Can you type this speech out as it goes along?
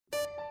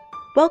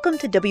Welcome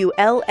to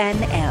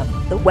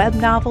WLNM, the web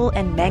novel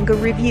and manga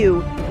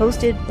review,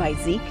 hosted by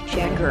Zeke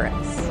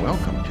Changuris.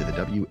 Welcome to the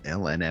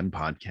WLNM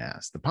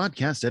podcast, the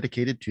podcast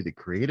dedicated to the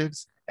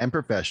creatives and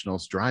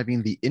professionals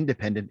driving the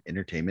independent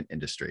entertainment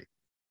industry.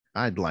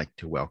 I'd like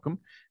to welcome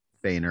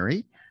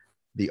Fainari,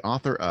 the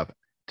author of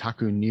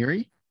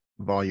Takuniri,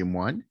 Volume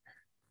 1,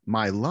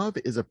 My Love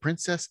is a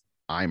Princess,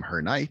 I'm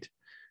Her Knight,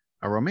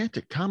 a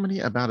romantic comedy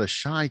about a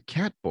shy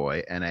cat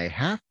boy and a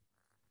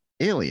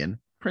half-alien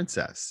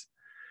princess.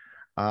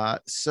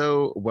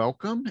 So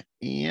welcome.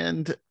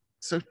 And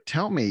so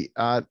tell me,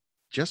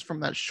 just from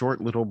that short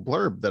little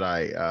blurb that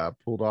I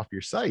pulled off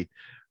your site,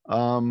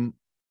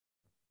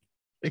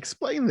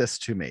 explain this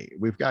to me.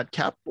 We've got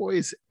cat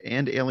boys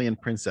and alien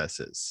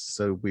princesses.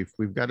 So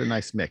we've got a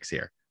nice mix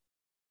here.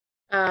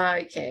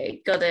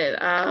 Okay, got it.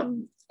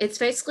 It's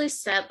basically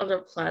set on a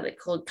planet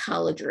called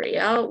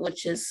Caladria,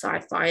 which is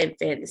sci-fi and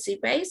fantasy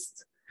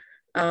based.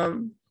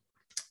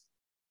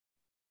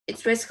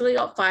 It's basically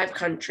got 5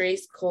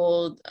 countries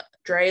called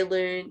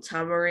Draloon,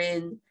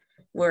 Tamarin,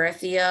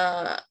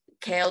 Warethia,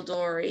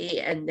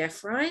 Kaeldori, and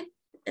Nephrine.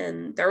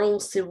 And they're all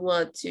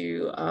similar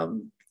to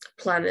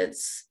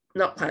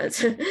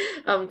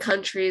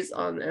countries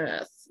on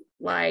Earth,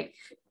 like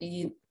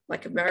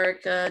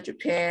America,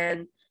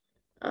 Japan,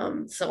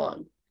 so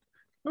on.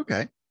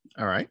 Okay.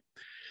 All right.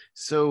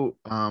 So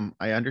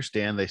I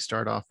understand they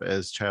start off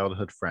as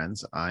childhood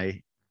friends.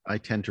 I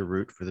tend to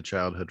root for the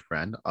childhood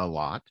friend a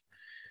lot.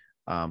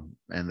 And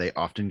they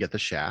often get the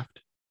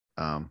shaft.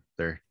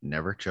 They're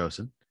never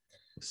chosen.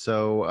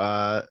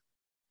 So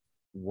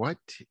what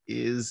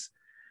is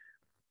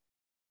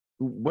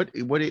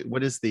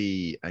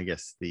the, I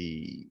guess,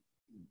 the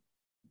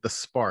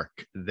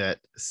spark that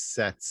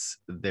sets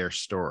their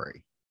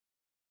story?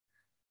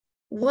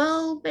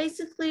 Well,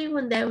 basically,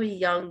 when they were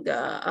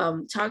younger,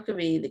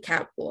 Takumi, the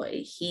cat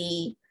boy,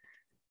 he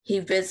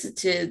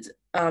visited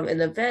an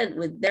event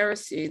with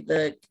Nerasu,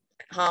 the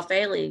half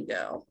alien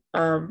girl,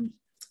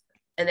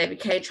 and they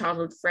became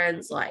childhood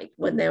friends. Like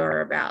when they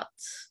were about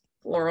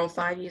 4 or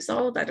 5 years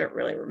old. I don't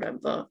really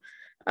remember.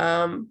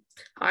 I'm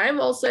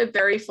also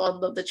very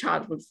fond of the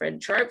childhood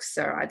friend trope,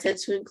 so I tend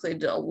to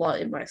include it a lot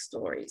in my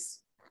stories.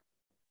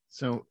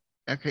 So,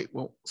 okay,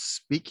 well,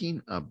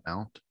 speaking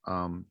about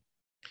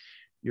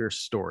your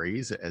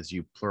stories, as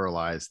you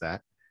pluralize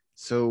that,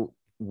 so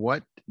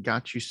what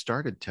got you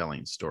started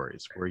telling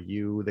stories? Were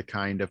you the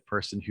kind of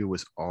person who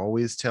was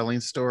always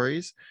telling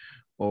stories,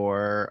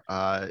 or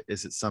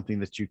is it something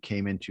that you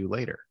came into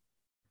later?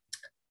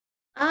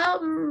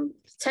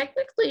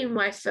 Technically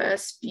my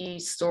first few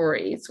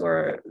stories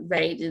were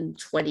made in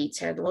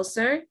 2010 or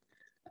so.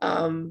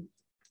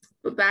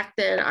 But back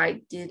then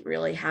I didn't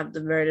really have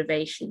the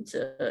motivation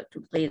to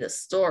complete a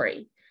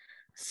story.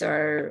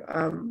 So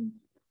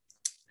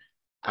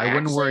I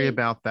wouldn't worry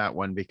about that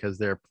one, because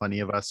there are plenty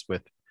of us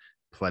with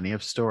plenty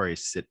of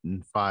stories sitting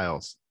in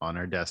files on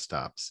our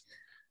desktops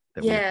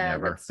that we've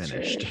never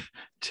finished.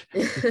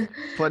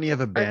 Plenty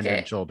of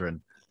abandoned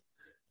children.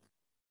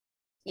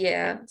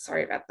 Yeah,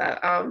 sorry about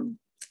that.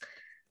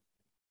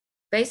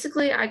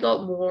 Basically, I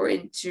got more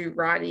into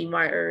writing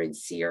my own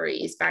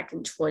series back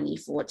in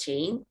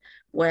 2014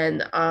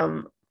 when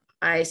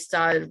I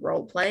started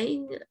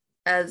role-playing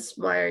as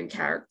my own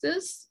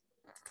characters.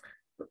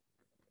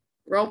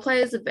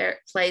 Role-play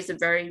plays a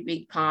very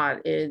big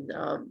part in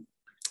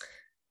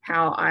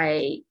how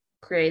I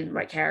created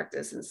my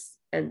characters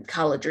and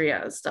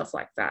Caladria and stuff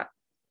like that.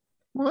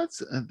 Well,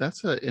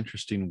 that's an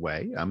interesting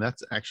way.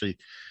 That's actually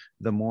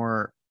a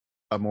more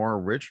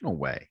original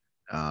way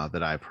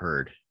that I've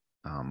heard.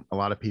 A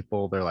lot of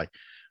people, they're like,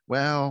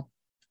 well,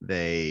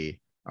 they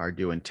are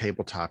doing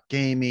tabletop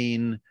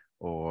gaming,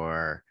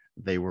 or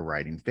they were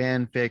writing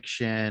fan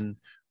fiction,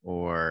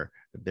 or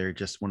they're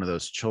just one of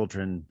those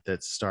children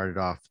that started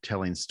off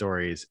telling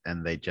stories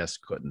and they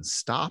just couldn't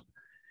stop.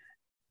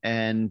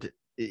 And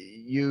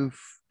you've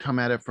come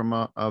at it from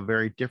a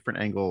very different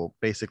angle,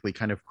 basically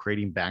kind of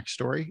creating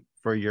backstory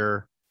for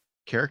your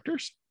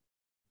characters.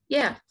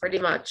 Yeah, pretty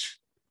much.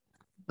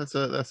 That's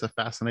a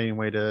fascinating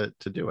way to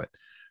do it.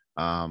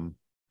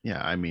 Yeah,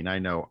 I mean,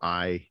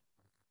 I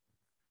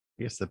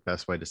guess the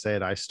best way to say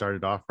it, I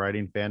started off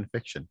writing fan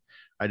fiction.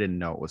 I didn't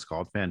know it was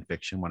called fan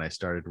fiction when I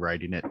started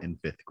writing it in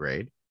 5th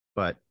grade,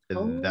 but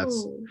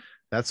that's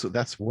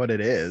what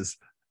it is.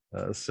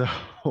 So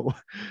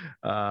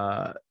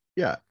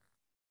yeah.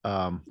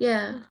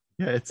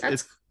 It's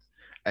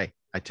hey,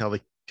 I tell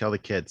the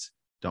kids,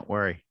 don't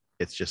worry,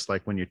 it's just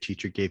like when your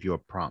teacher gave you a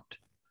prompt.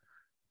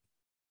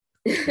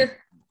 Yeah.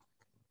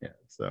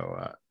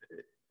 So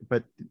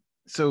but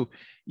so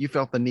you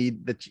felt the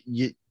need that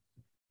you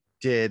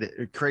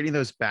did creating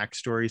those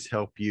backstories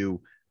help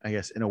you, I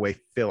guess, in a way,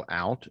 fill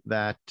out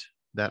that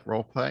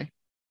role play?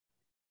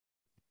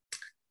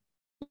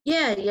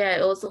 Yeah,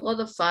 it was a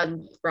lot of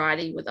fun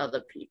writing with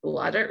other people.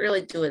 I don't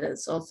really do it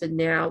as often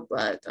now,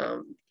 but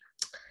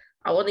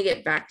I want to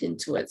get back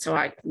into it so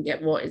I can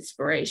get more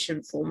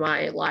inspiration for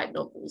my light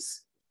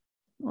novels.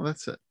 Well,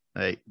 that's it.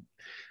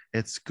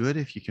 It's good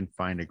if you can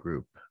find a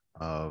group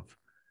of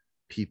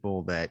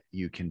people that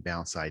you can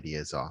bounce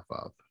ideas off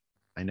of.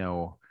 I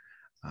know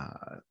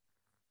uh,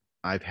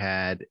 I've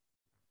had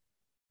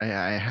I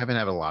haven't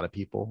had a lot of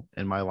people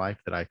in my life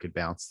that I could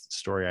bounce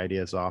story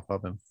ideas off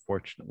of.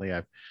 Unfortunately,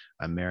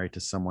 I'm married to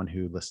someone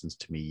who listens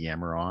to me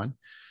yammer on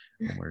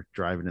when we're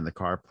driving in the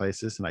car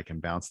places, and I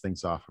can bounce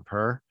things off of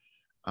her.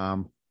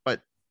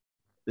 But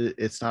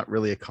it's not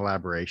really a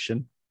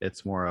collaboration.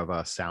 It's more of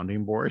a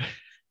sounding board.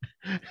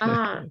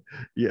 Ah,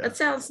 Yeah, that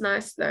sounds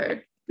nice though.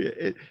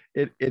 it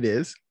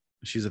is.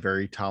 She's a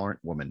very tolerant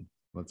woman.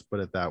 Let's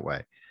put it that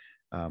way.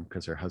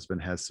 Because her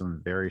husband has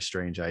some very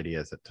strange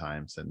ideas at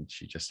times, and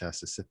she just has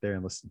to sit there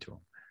and listen to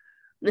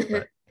him.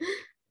 But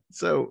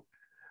so,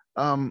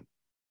 um,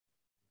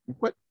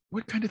 what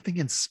kind of thing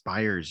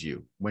inspires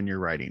you when you're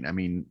writing? I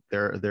mean,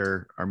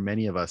 there are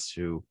many of us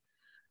who,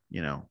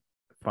 you know,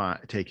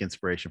 take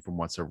inspiration from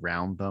what's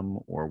around them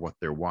or what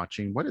they're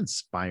watching. What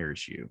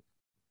inspires you?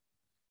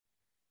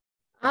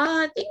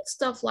 I think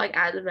stuff like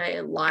anime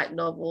and light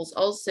novels,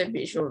 also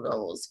visual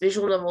novels.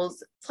 Visual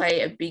novels play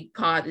a big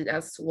part in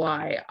as to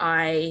why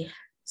I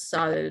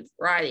started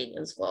writing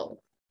as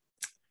well.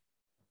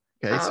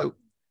 Okay, so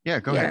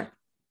yeah, go ahead. Yeah.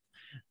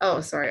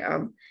 Oh, sorry.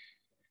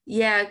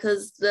 Yeah,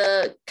 because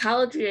the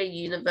Caladria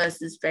universe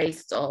is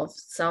based off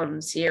some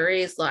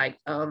series like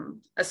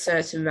a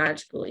certain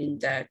magical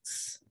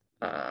index.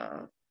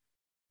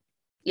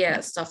 Yeah,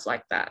 stuff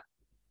like that.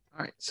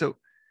 All right, so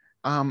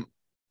um,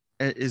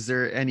 is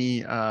there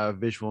any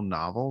visual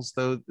novels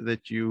though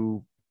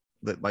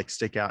that like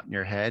stick out in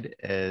your head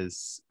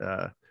as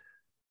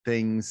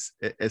things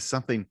as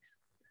something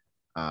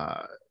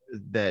uh,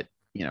 that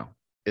you know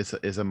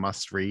is a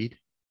must read?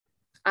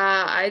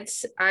 I'd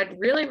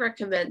really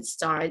recommend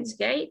Steins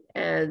Gate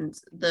and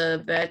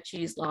the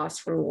Virtue's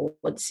Last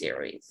Reward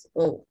series.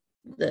 Well,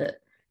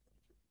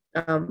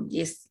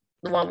 yes,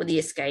 the one with the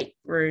escape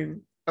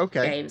room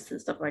Okay. games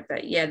and stuff like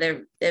that. Yeah,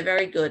 they're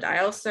very good. I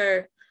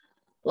also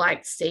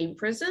like Steam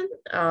Prison.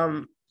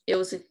 It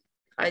was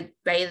I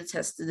beta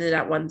tested it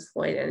at one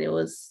point, and it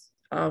was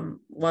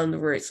one of the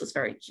routes was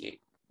very cute.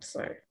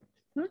 So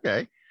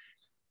Okay.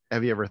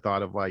 Have you ever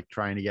thought of like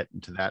trying to get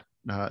into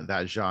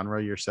that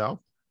genre yourself?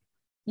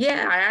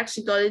 yeah, I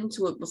actually got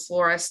into it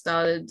before I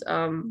started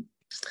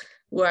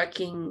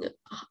working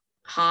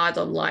hard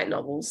on light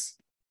novels.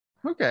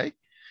 Okay.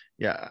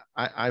 Yeah,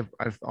 I've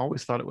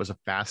always thought it was a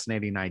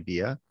fascinating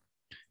idea,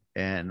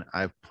 and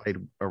I've played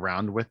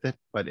around with it,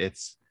 but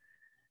it's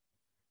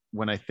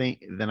when I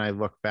think, then I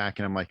look back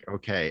and I'm like,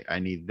 okay, I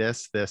need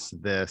this, this,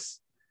 this.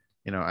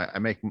 You know, I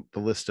make the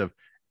list of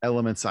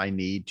elements I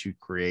need to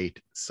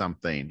create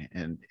something,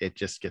 and it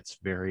just gets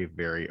very,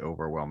 very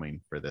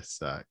overwhelming for this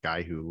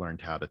guy who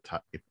learned how to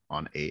type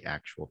on a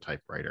actual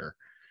typewriter.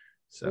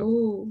 So,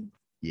 Ooh.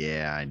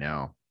 yeah, I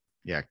know.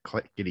 Yeah,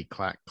 clickety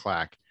clack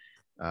clack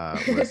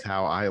was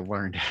how I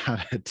learned how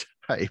to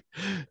type.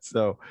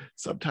 So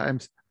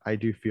sometimes I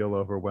do feel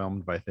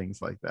overwhelmed by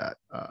things like that.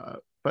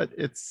 But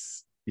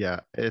it's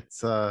yeah,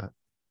 it's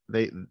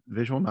they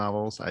visual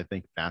novels I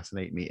think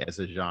fascinate me as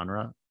a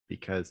genre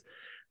because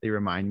they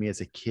remind me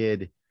as a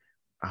kid.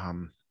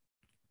 Um,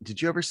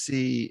 did you ever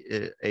see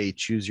a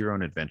choose your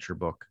own adventure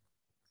book?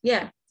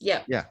 Yeah,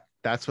 yeah. Yeah,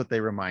 that's what they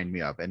remind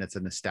me of, and it's a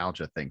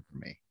nostalgia thing for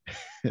me.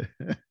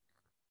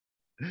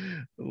 A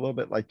little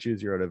bit like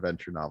choose your own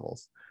adventure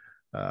novels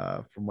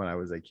from when I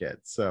was a kid.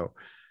 So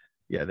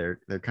yeah, they're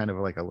kind of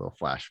like a little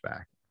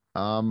flashback.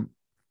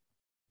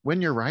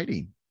 When you're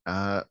writing,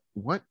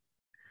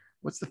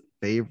 what's the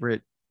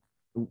favorite?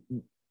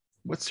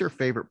 What's your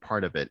favorite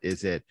part of it?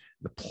 Is it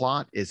the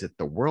plot? Is it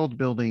the world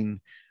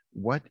building?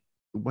 What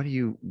what do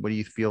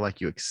you feel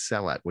like you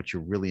excel at? What you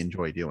really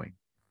enjoy doing?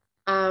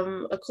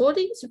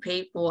 According to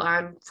people,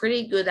 I'm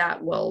pretty good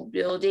at world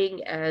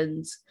building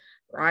and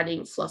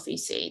writing fluffy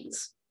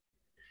scenes.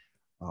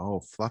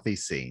 Oh, fluffy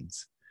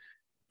scenes.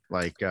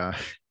 Like,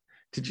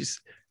 did you?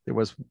 There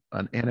was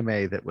an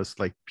anime that was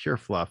like pure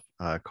fluff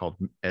called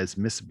As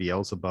Miss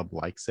Beelzebub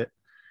Likes It.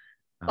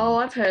 Oh,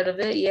 Um, I've heard of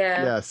it.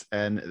 Yeah. yes,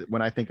 and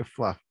when I think of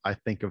fluff, I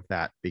think of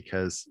that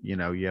because you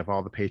know you have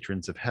all the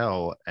patrons of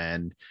hell,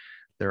 and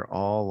they're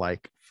all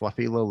like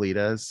fluffy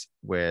lolitas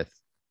with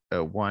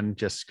one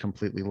just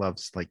completely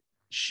loves like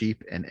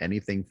sheep and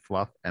anything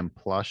fluff and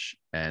plush,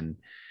 and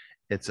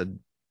it's a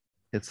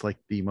it's like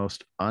the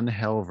most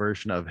unhell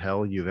version of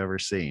hell you've ever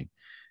seen,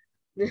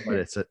 but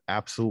it's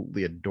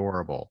absolutely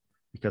adorable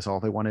because all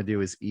they want to do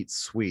is eat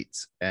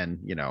sweets and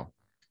you know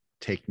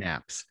take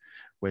naps,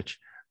 which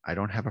I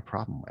don't have a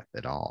problem with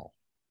at all.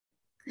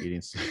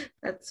 Eating.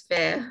 That's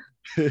fair.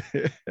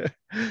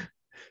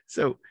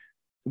 So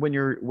when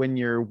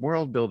you're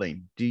world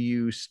building, do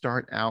you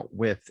start out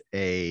with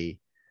a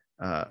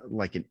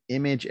like an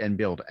image and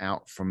build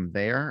out from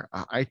there?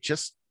 I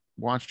just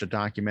watched a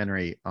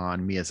documentary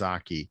on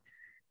Miyazaki,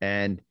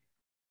 and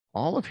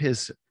all of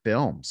his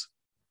films,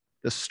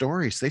 the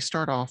stories, they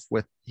start off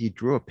with he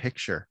drew a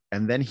picture,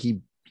 and then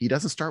he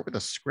doesn't start with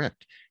a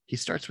script. He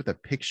starts with a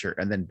picture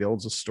and then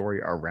builds a story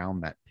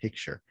around that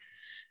picture.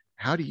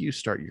 How do you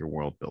start your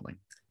world building?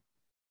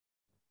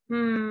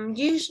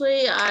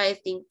 Usually I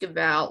think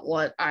about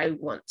what I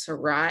want to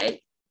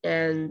write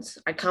and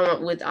I come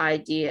up with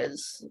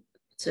ideas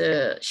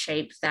to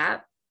shape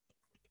that.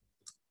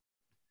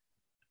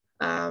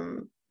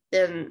 Um,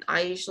 then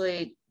I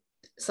usually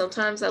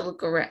sometimes I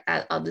look around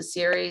at other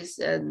series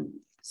and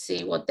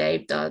see what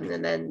they've done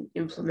and then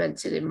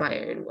implement it in my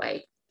own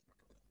way.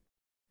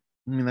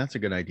 I mean, that's a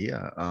good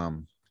idea.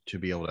 To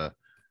be able to,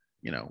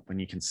 when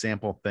you can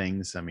sample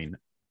things, I mean,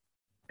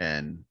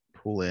 and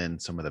pull in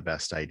some of the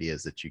best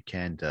ideas that you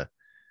can to,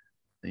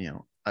 you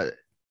know,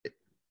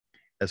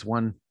 as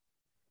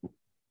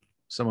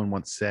someone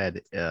once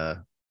said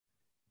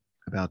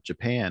about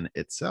Japan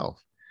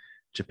itself.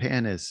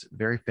 Japan is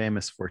very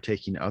famous for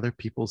taking other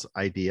people's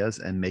ideas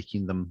and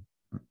making them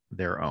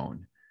their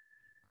own.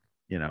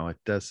 It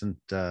doesn't,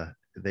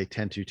 they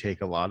tend to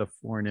take a lot of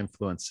foreign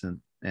influence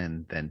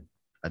and then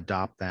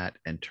adopt that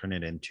and turn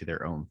it into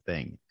their own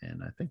thing.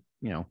 And I think,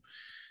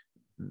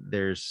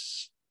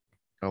 there's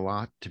a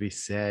lot to be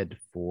said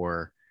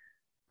for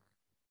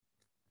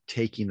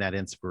taking that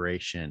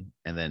inspiration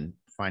and then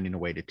finding a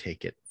way to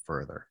take it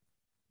further.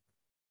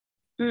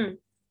 Mm.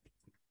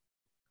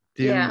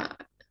 Do, yeah.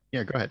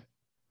 Yeah, go ahead.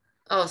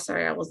 Oh,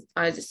 sorry.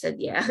 I just said,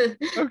 yeah.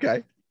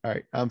 Okay. All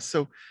right.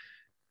 So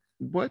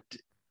what,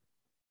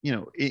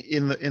 in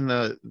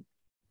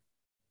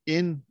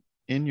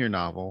your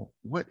novel,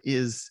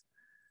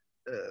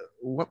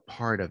 what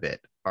part of it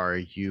are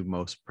you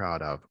most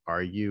proud of?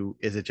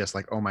 Is it just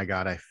like, oh my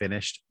God, I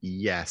finished?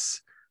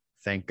 Yes.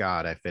 Thank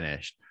God I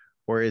finished.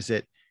 Or is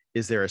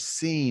there a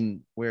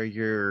scene where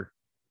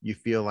you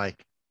feel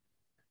like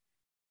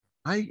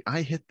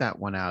I hit that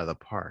one out of the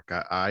park.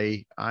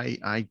 I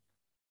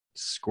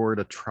scored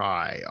a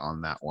try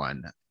on that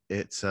one.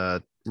 It's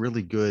a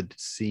really good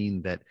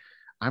scene that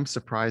I'm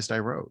surprised I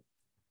wrote.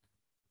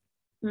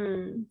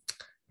 I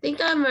think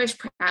I'm most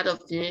proud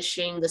of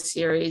finishing the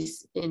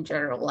series in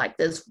general. Like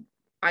this,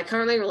 I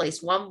currently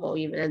released one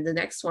volume, and the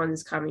next one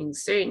is coming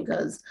soon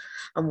because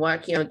I'm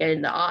working on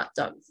getting the art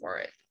done for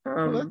it.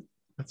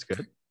 That's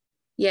good.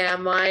 Yeah,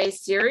 my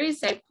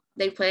series I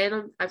plan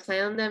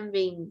on them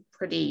being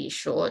pretty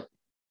short,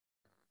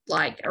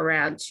 like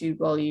around 2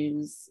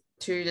 volumes,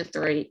 2 to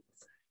 3,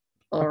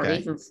 or Okay.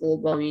 even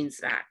 4 volumes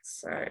max.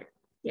 So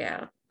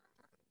yeah.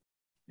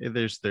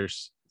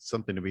 There's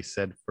something to be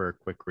said for a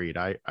quick read.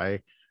 I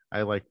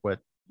like what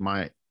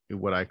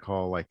I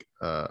call like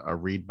a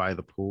read by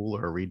the pool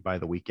or a read by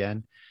the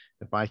weekend.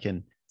 If I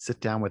can sit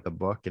down with a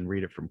book and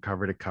read it from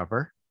cover to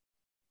cover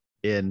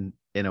in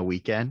a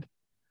weekend,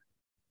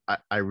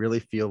 I really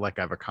feel like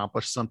I've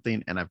accomplished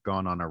something and I've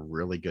gone on a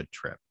really good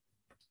trip.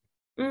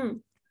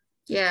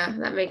 Yeah,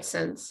 that makes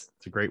sense.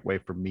 It's a great way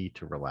for me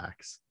to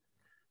relax.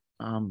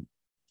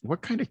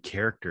 What kind of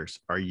characters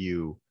do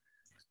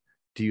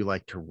you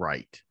like to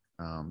write?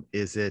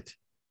 Is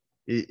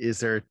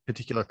there a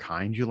particular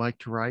kind you like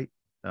to write?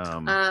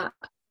 I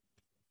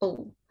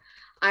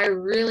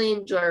really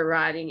enjoy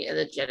writing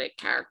energetic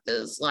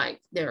characters like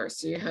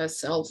Nerasu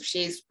herself.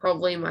 She's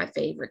probably my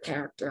favorite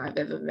character I've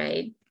ever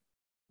made.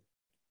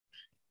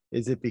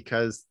 Is it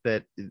because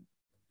that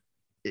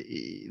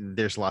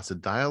there's lots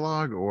of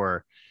dialogue,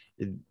 or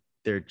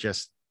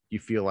you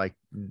feel like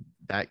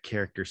that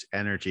character's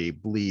energy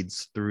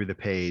bleeds through the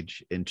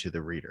page into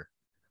the reader?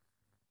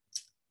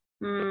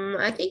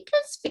 I think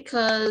it's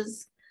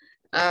because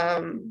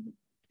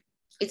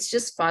it's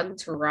just fun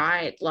to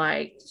write,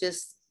 like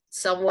just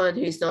someone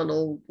who's not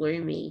all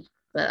gloomy.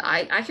 But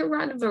I can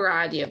write a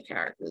variety of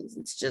characters.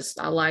 It's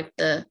just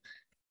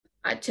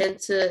I tend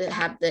to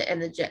have the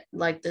energy,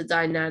 like the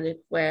dynamic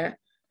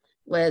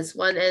whereas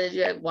one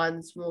energetic,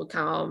 one's more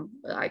calm.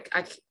 Like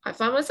I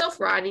find myself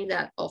writing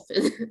that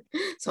often,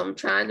 so I'm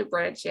trying to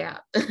branch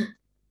out.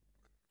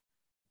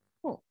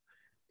 Well,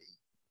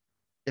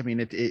 I mean,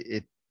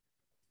 it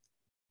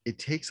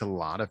takes a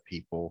lot of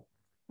people.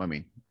 I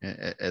mean,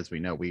 as we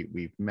know,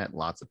 we've met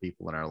lots of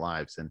people in our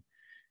lives, and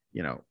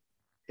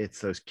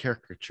it's those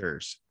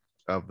caricatures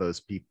of those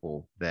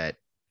people that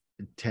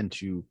tend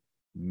to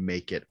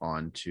make it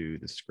onto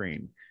the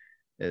screen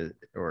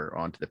or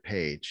onto the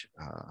page.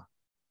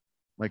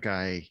 Like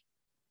I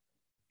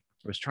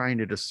was trying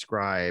to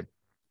describe,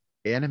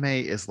 anime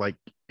is like,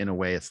 in a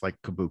way, it's like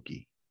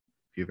kabuki.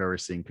 If you've ever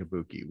seen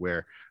kabuki,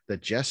 where the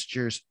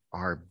gestures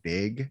are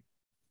big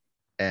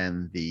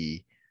and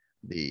the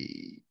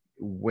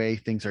way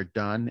things are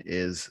done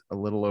is a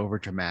little over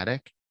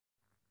dramatic,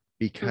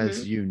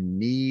 because you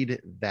need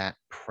that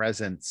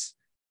presence,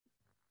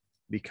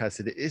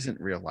 because it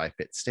isn't real life,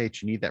 it's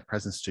stage. You need that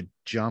presence to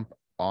jump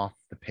off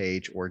the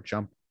page or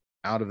jump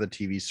out of the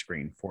TV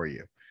screen for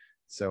you.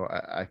 So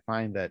I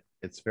find that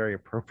it's very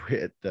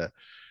appropriate to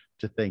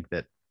think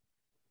that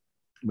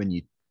when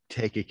you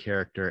take a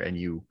character and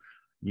you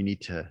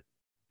need to,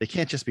 they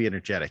can't just be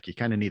energetic. You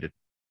kind of need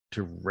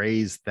to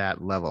raise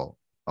that level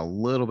a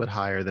little bit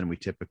higher than we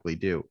typically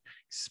do,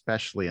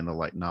 especially in the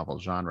light novel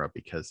genre,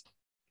 because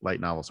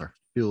light novels are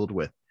filled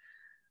with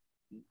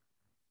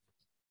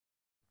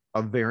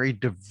a very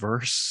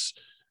diverse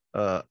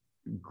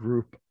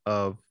group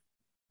of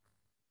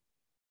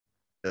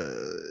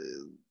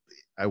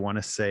I want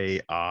to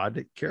say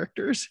odd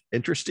characters,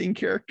 interesting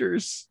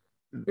characters.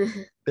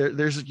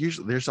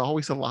 There's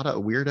always a lot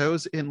of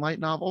weirdos in light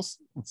novels.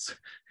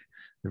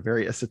 They're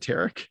very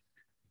esoteric.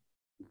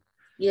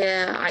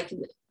 Yeah, I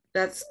can.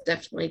 That's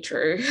definitely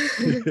true.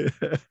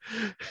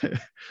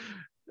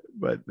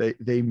 But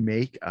they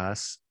make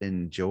us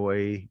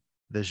enjoy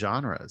the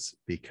genres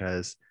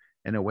because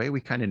in a way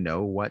we kind of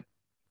know what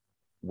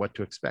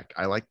to expect.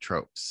 I like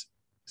tropes.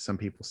 Some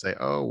people say,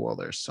 oh, well,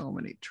 there's so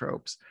many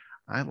tropes.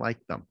 I like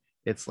them.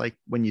 It's like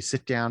when you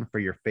sit down for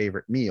your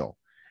favorite meal,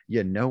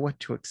 you know what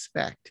to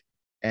expect.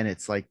 And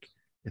it's like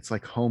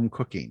home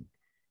cooking.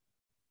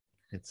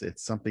 It's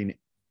something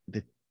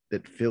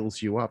that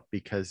fills you up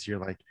because you're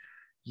like,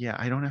 yeah,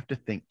 I don't have to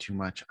think too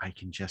much. I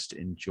can just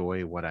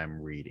enjoy what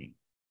I'm reading.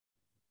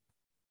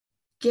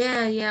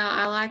 Yeah,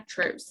 I like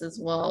tropes as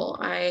well.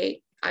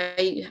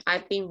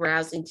 I've been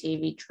browsing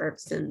TV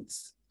tropes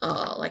since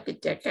like a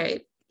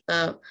decade.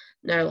 No,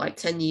 like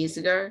 10 years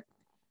ago.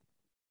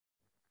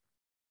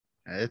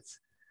 It's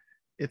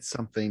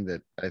something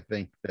that I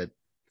think that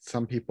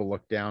some people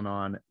look down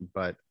on,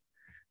 but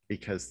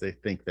because they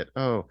think that,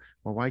 oh,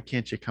 well, why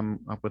can't you come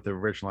up with the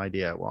original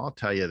idea? Well, I'll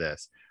tell you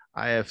this.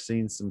 I have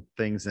seen some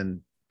things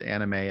in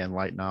anime and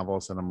light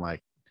novels, and I'm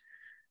like,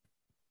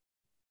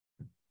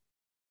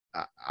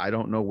 I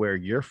don't know where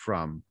you're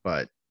from,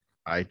 but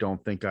I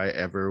don't think I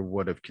ever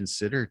would have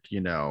considered,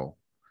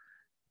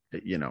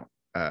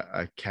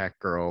 a cat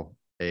girl,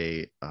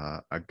 a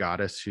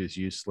goddess who's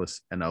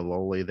useless, and a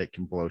loli that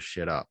can blow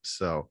shit up.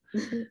 So,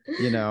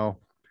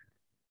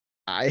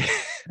 I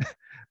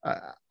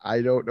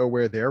I don't know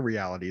where their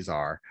realities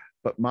are,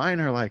 but mine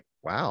are like,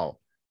 wow,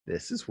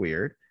 this is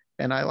weird,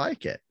 and I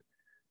like it.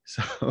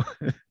 So,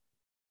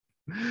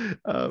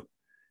 uh,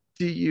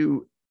 do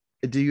you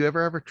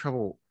ever have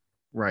trouble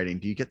writing?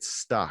 Do you get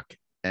stuck?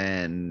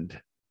 And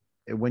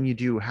when you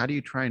do, how do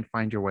you try and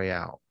find your way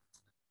out?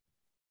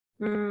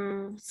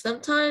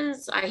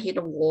 Sometimes I hit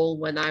a wall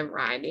when I'm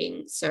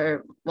writing.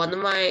 So one of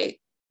my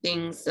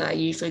things that I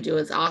usually do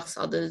is ask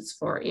others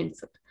for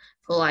info,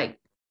 for like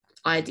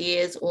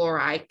ideas, or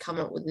I come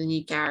up with a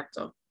new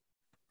character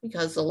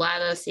because the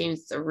latter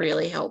seems to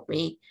really help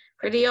me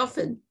pretty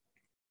often.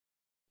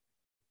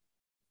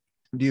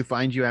 Do you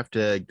find you have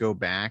to go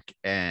back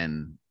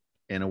and,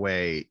 in a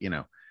way,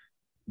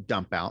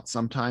 dump out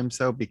sometimes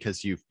though,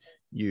 because you've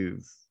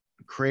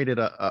created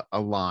a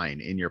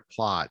line in your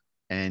plot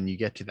and you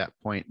get to that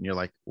point and you're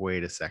like,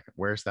 wait a second,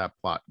 where's that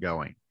plot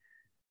going?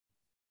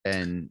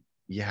 And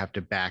you have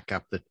to back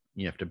up the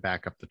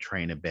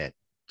train a bit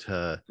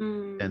to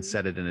and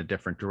set it in a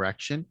different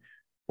direction?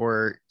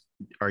 Or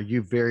are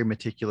you very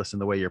meticulous in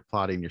the way you're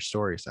plotting your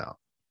stories out?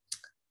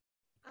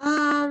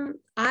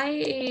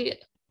 I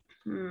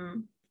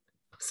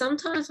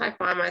sometimes I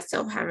find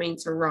myself having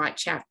to write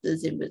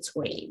chapters in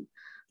between,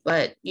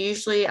 but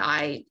usually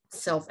I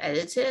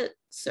self-edit it.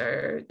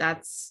 So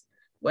that's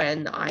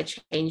when I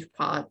change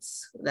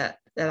parts that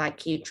I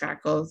keep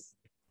track of.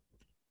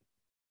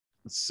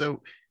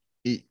 So,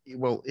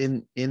 well,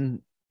 in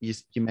you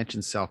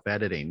mentioned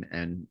self-editing,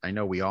 and I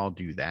know we all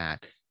do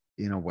that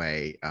in a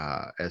way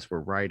as we're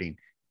writing.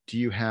 Do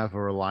you have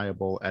a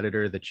reliable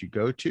editor that you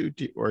go to,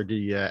 or do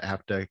you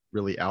have to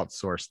really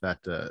outsource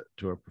that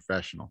to a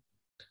professional?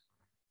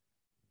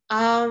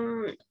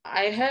 I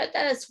heard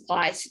that it's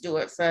wise to do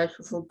it first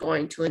before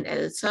going to an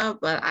editor,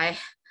 but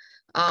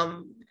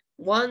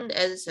one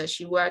editor,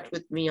 she worked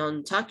with me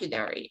on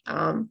Takudari,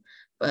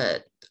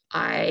 but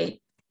I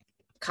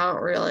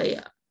can't really.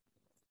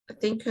 I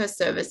think her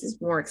service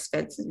is more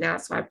expensive now,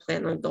 so I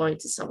plan on going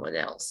to someone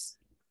else.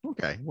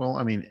 Okay, well,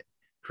 I mean,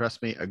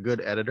 trust me, a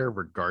good editor,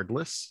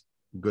 regardless,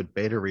 good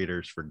beta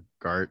readers,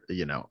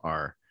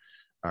 are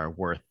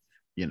worth,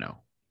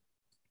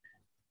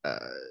 uh,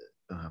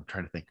 I'm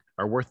trying to think,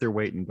 are worth their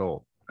weight in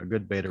gold. A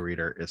good beta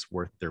reader is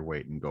worth their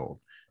weight in gold.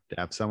 To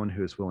have someone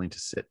who is willing to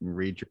sit and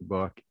read your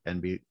book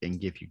and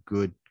give you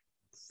good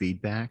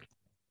feedback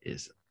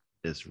is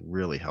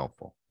really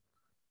helpful.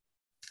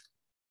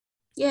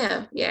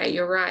 Yeah,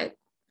 you're right.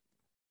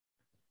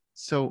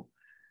 So,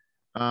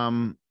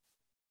 in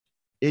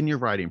your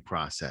writing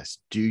process,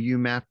 do you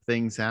map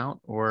things out,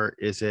 or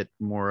is it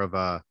more of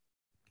a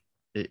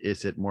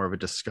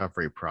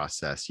discovery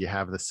process? You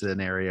have the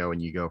scenario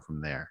and you go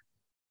from there.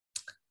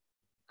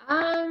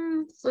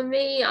 For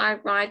me, I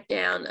write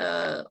down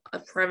a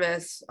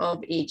premise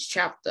of each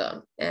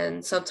chapter,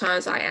 and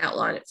sometimes I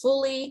outline it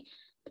fully,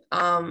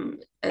 and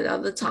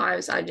other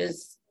times I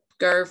just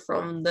go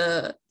from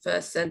the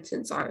first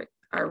sentence I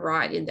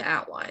write in the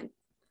outline.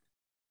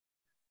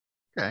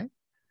 Okay.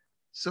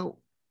 So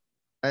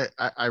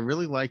I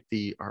really like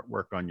the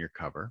artwork on your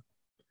cover.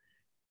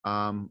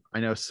 I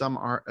know some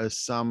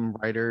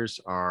writers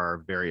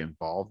are very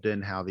involved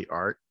in how the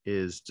art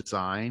is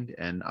designed,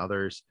 and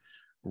others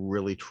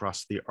really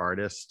trust the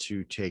artist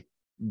to take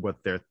what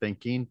they're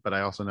thinking. But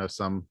I also know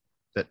some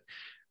that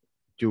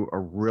do a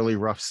really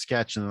rough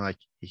sketch and they're like,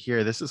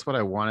 here, this is what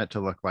I want it to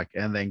look like,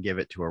 and then give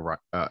it to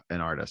an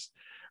artist.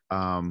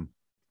 How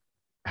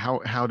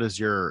does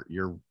your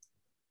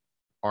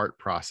art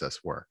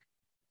process work?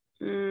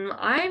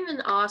 I'm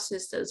an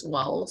artist as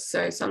well,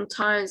 so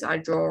sometimes I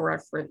draw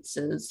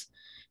references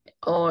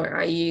or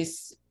I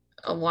use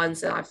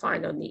ones that I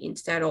find on the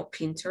internet or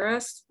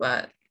Pinterest,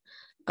 but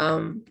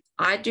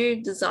I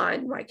do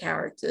design my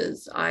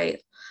characters. I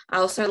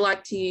also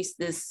like to use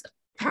this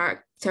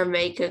character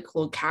maker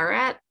called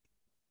Carrot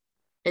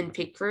and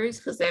Picroos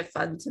because they're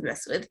fun to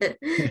mess with.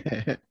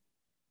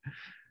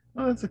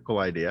 Oh, that's a cool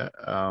idea.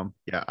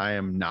 Yeah, I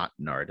am not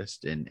an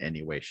artist in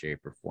any way, shape,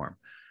 or form,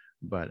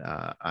 but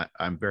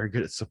I'm very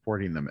good at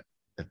supporting them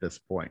at this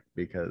point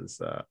because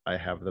I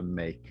have them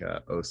make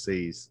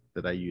OCs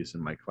that I use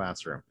in my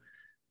classroom.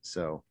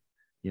 So,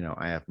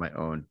 I have my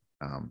own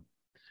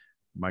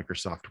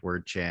Microsoft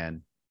Word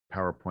Chan,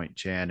 PowerPoint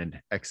Chan, and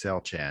Excel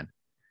Chan,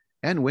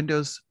 and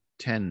Windows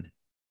 10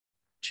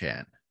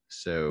 Chan.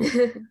 So,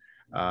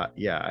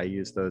 yeah, I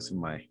use those in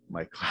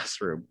my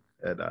classroom,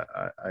 and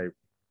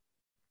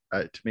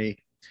to me,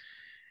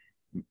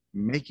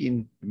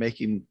 making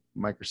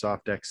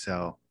Microsoft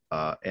Excel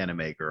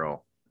anime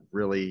girl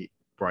really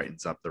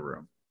brightens up the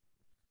room.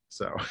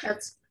 So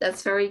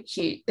that's very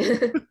cute.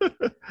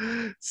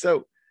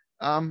 So,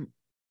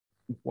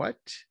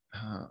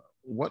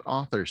 what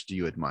authors do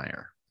you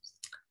admire?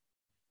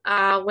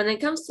 When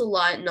it comes to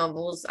light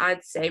novels,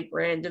 I'd say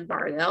Brandon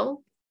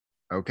Barnell.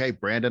 Okay,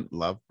 Brandon,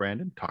 love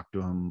Brandon. Talked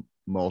to him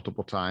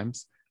multiple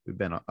times.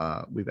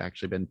 We've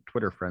actually been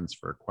Twitter friends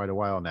for quite a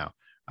while now.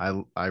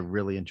 I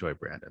really enjoy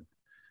Brandon.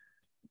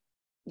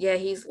 Yeah,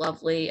 he's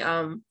lovely.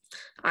 I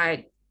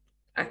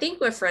think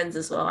we're friends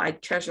as well. I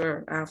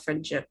treasure our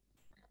friendship.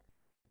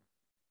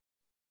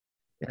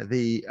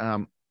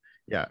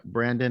 Yeah,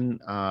 Brandon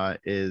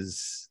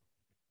is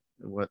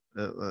what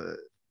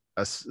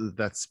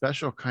that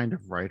special kind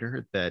of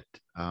writer that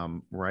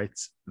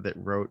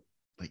wrote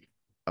like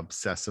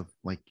obsessive,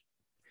 like,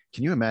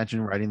 can you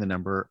imagine writing the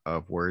number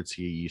of words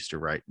he used to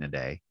write in a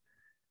day?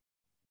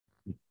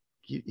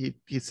 He'd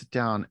sit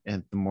down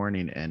in the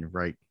morning and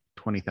write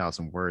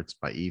 20,000 words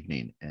by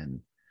evening, and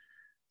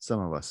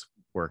some of us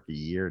work a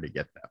year to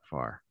get that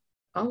far.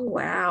 Oh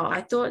wow,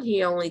 I thought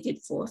he only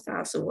did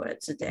 4,000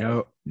 words a day.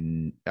 No,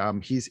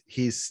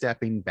 he's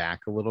stepping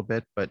back a little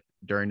bit, but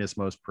during his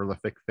most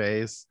prolific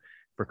phase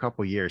for a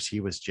couple years, he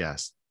was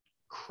just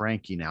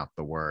cranking out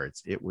the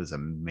words. It was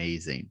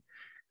amazing,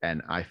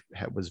 and I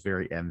was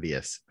very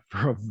envious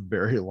for a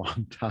very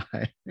long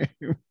time.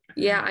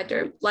 Yeah, I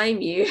don't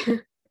blame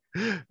you.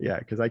 Yeah,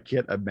 because I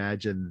can't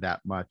imagine that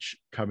much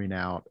coming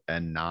out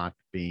and not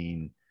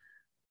being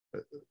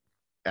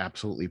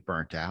absolutely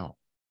burnt out.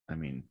 I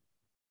mean,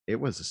 it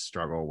was a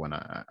struggle when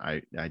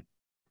I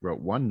wrote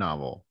one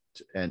novel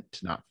and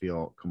to not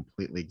feel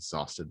completely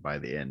exhausted by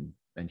the end.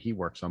 And he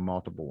works on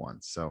multiple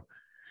ones. So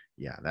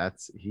yeah,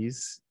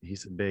 he's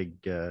a big.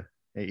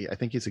 I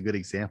think he's a good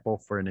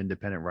example for an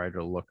independent writer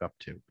to look up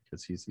to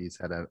because he's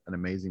had an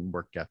amazing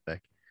work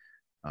ethic,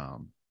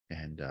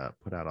 and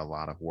put out a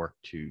lot of work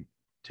to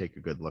take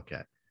a good look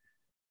at.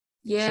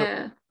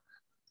 Yeah.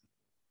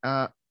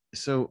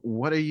 So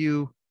what are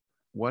you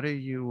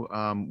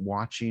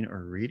watching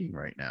or reading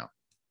right now?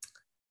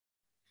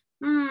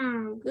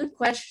 Good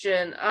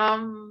question.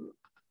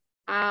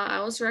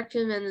 I was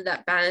recommended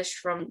that Banished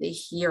from the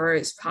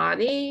Heroes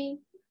Party.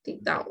 I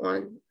think that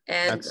one.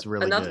 And that's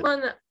really another good.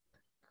 one.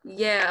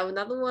 Yeah,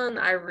 another one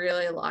I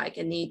really like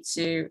and need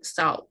to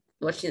start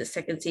watching the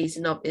second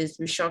season of is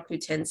Mushoku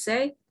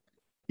Tensei.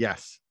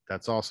 Yes,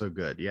 that's also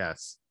good.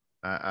 Yes.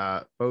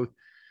 Both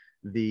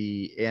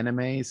the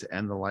animes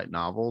and the light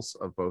novels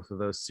of both of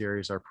those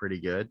series are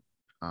pretty good.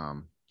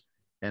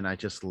 And I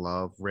just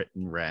love Rit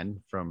and Ren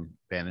from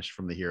Banished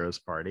from the Heroes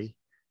Party.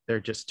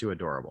 They're just too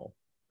adorable.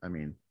 I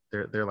mean,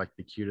 they're like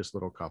the cutest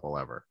little couple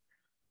ever.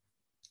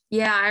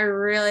 Yeah, I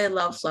really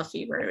love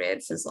fluffy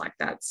romances like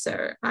that.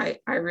 So I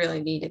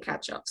really need to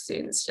catch up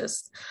soon. It's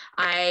just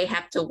I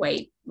have to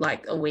wait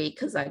like a week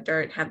because I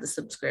don't have the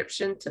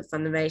subscription to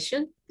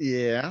Funimation.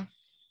 Yeah.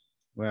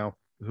 Well,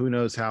 who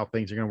knows how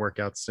things are going to work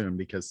out soon,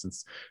 because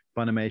since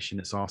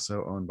Funimation is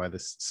also owned by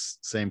this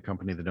same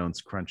company that owns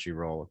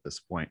Crunchyroll at this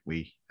point,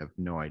 we have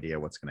no idea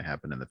what's going to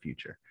happen in the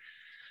future.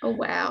 Oh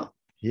wow.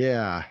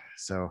 Yeah,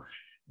 so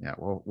yeah,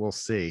 we'll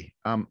see.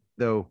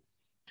 Though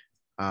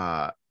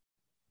I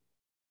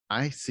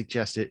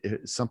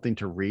suggested something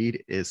to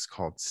read is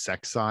called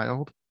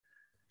Sexiled.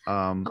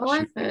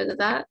 I've heard of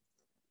that.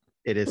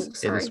 It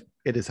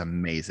is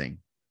amazing.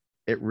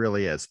 It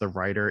really is. The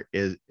writer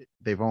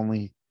they've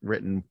only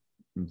written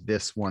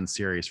this one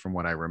series from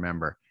what I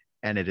remember,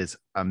 and it is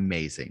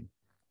amazing.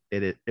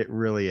 It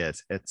really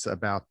is. It's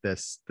about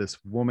this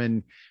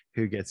woman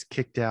who gets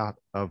kicked out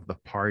of the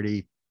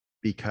party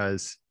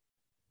because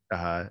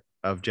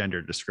of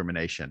gender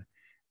discrimination,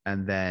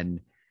 and then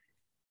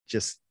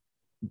just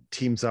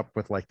teams up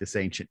with like this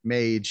ancient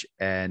mage,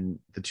 and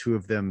the two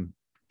of them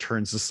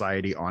turn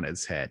society on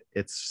its head.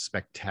 It's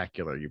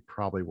spectacular. You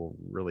probably will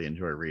really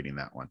enjoy reading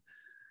that one.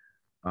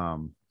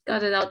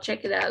 Got it. I'll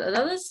check it out.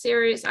 Another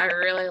series I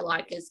really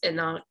like is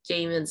Enoch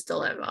Demon's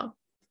Dilemma.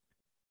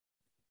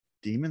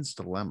 Demon's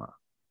Dilemma.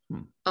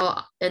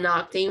 Oh,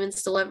 Enoch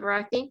Demon's Dilemma,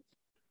 I think.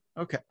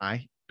 Okay,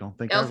 I don't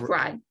think Elf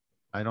Bride.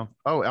 I don't.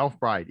 Oh, Elf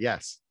Bride.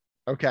 Yes.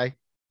 Okay.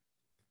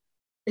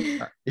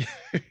 Yeah.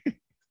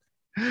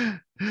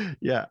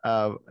 Yeah.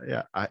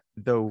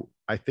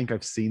 I think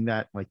I've seen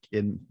that like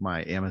in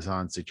my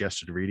Amazon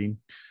suggested reading,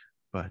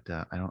 but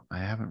I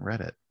haven't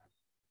read it.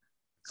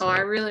 Oh, I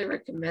So really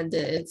recommend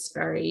it. It's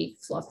very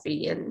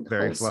fluffy and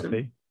very wholesome.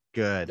 fluffy.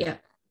 Good. Yeah.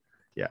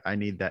 Yeah. I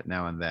need that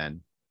now and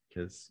then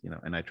because,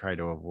 and I try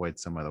to avoid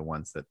some of the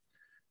ones that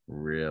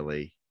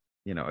really,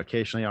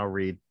 occasionally I'll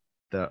read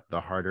the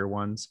harder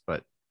ones,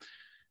 but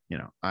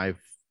I've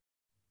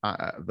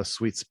the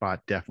sweet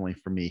spot definitely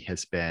for me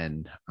has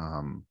been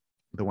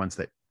the ones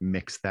that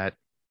mix that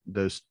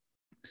those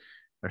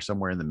are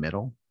somewhere in the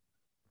middle,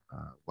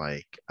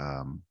 like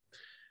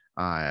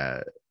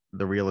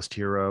the realist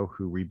hero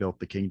who rebuilt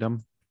the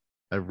kingdom.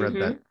 I've read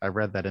that. Mm-hmm. I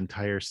read that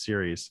entire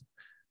series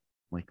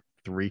like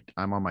three.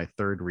 I'm on my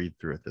third read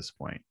through at this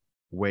point,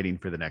 waiting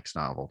for the next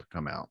novel to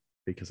come out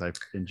because I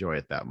enjoy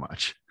it that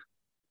much.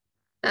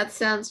 That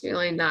sounds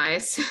really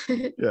nice.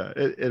 Yeah,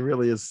 it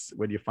really is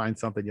when you find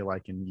something you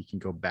like and you can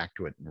go back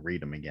to it and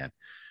read them again.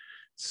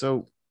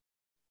 So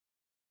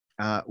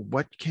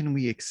what can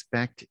we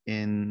expect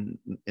in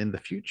the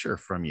future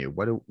from you?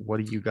 What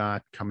do you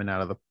got coming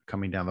down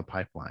the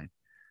pipeline?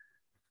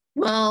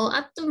 Well,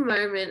 at the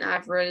moment,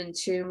 I've written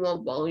two more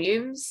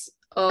volumes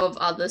of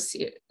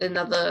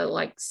another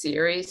like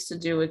series to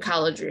do with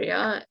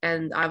Caladria,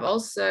 and I've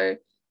also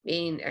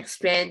been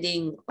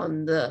expanding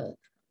on the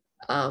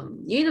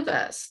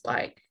universe.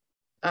 Like,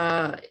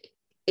 uh,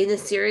 in the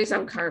series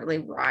I'm currently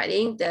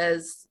writing,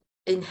 there's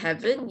in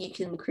heaven you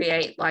can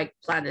create like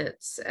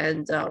planets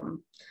and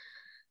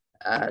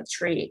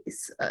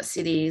trees,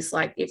 cities.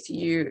 Like if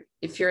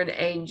you're an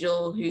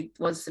angel who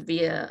wants to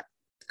be a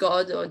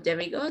god or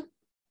demigod,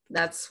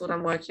 that's what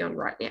I'm working on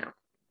right now.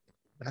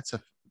 That's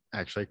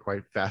actually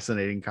quite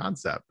fascinating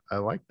concept. I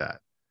like that.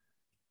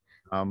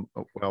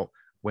 Well,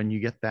 when you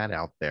get that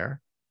out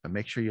there,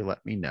 make sure you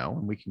let me know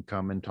and we can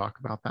come and talk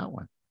about that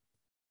one.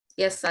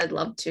 Yes, I'd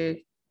love to.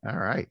 All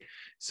right.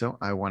 So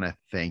I want to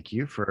thank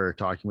you for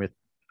talking with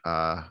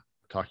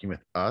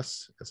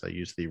us, as I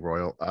use the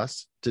royal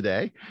us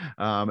today.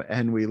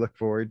 And we look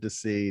forward to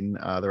seeing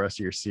the rest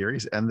of your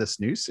series and this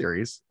new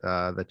series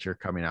that you're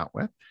coming out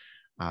with.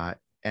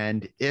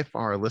 And if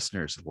our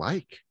listeners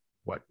like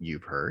what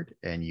you've heard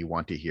and you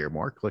want to hear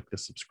more, click the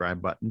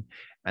subscribe button.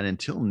 And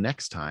until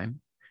next time,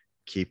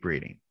 keep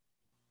reading.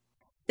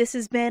 This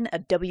has been a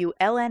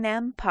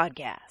WLNM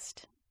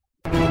podcast.